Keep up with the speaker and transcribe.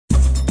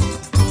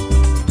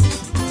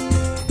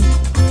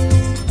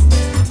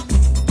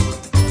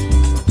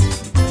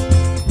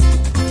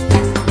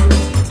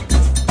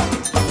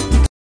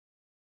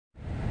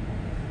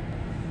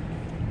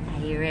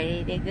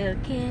go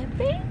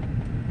camping?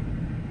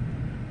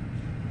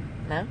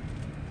 No?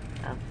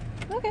 Oh,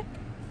 okay.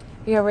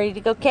 You all ready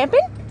to go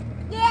camping?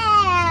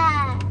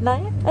 Yeah!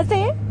 No?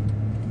 Isaiah?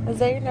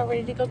 Isaiah, not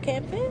ready to go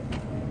camping?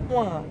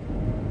 Why?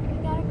 We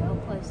gotta go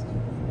places.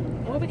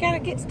 Well, we gotta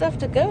get stuff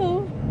to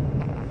go.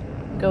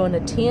 Going to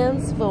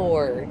Tim's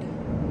Ford.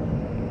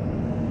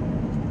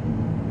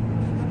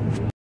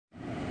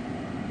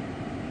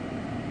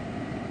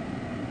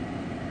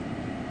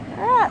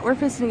 Alright, we're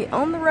fixing to get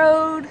on the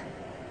road.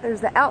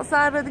 There's the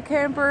outside of the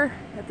camper.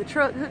 Got the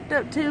truck hooked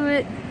up to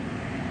it.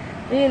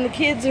 And the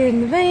kids are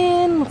in the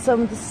van with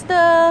some of the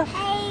stuff.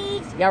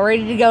 Hey! Y'all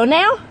ready to go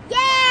now? Yeah!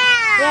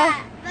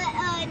 Yeah.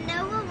 But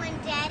Noah, when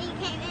Daddy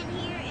came in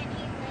here and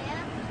he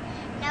left,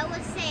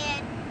 Noah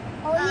said,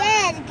 "Oh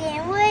yeah, it's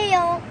getting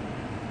real."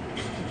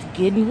 It's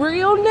getting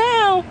real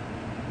now.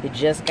 It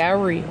just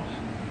got real.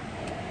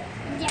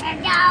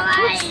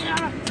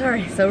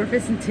 Sorry, so we're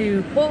fixing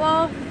to pull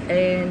off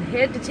and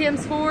head to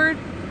Tim's Ford.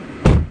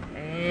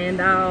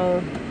 And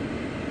I'll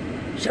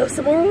show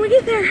some more when we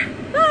get there.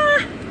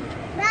 Bye!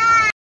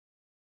 Bye!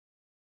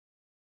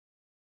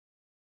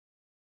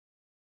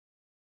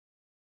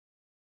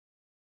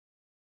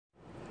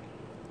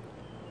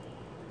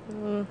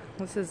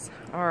 This is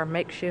our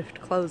makeshift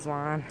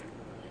clothesline.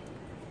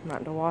 I'm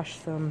about to wash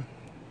some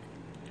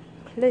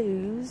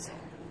clothes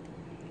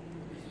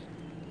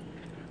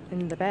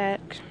in the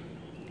back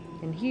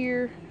and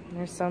here. And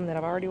there's some that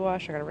I've already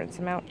washed. I gotta rinse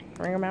them out,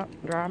 wring them out,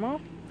 dry them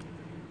off.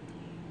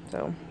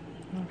 So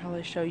I'll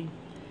probably show you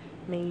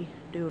me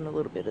doing a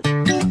little bit of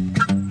that.